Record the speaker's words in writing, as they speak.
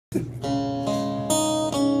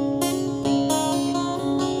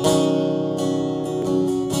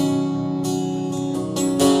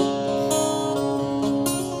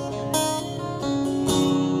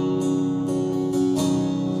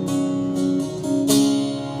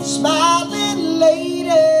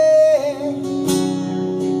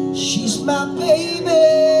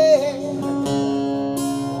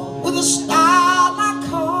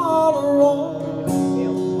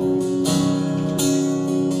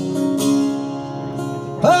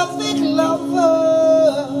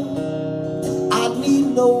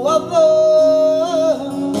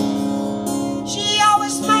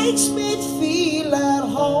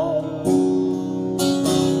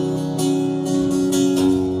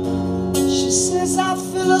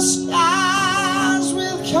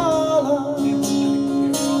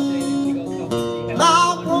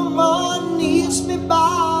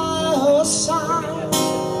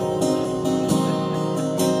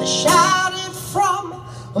shouted from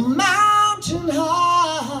a mountain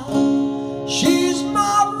high. She's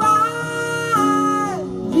my right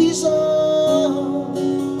reason.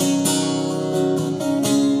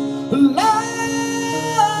 Love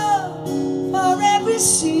for every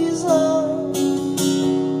season,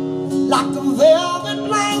 like a velvet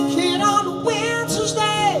blanket on a winter's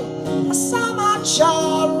day. I saw my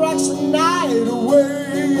child rocks the night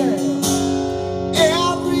away.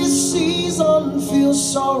 Every season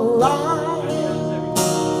feels so right.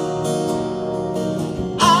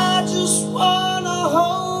 I just wanna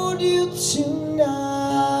hold you tonight.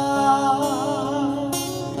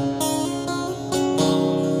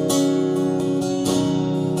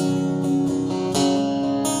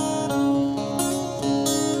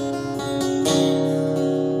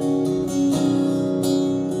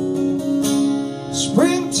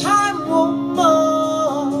 Springtime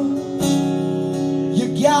woman,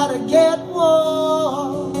 you gotta get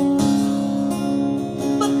warm,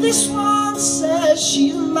 but this one says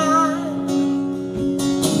she's mine.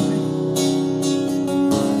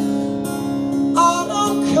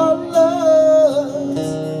 Autumn colors,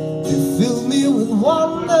 they fill me with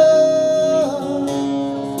wonder.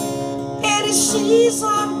 Any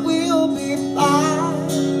season will be fine.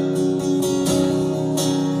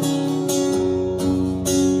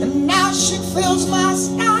 Fills my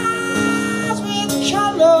skies with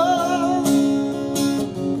color.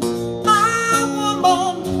 My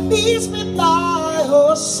woman leads me by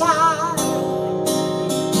her side.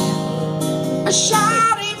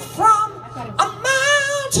 Shouting from a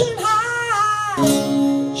mountain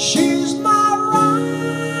high. She's my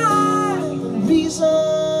right reason.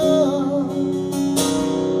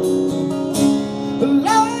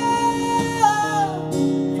 Love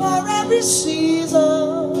for every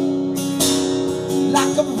season,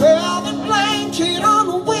 like a velvet blanket on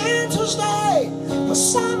a winter's day. For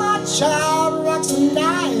summer child rocks the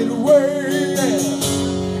night away.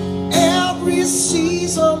 Every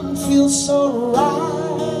season feels so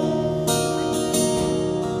right.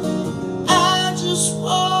 I just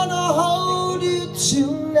wanna hold you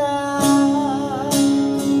tonight.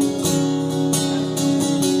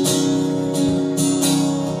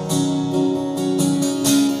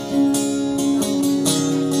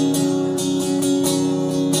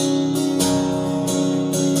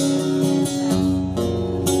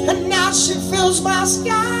 She fills my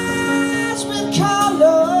skies with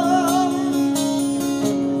color.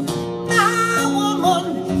 My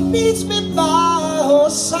woman leads me by her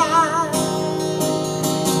side.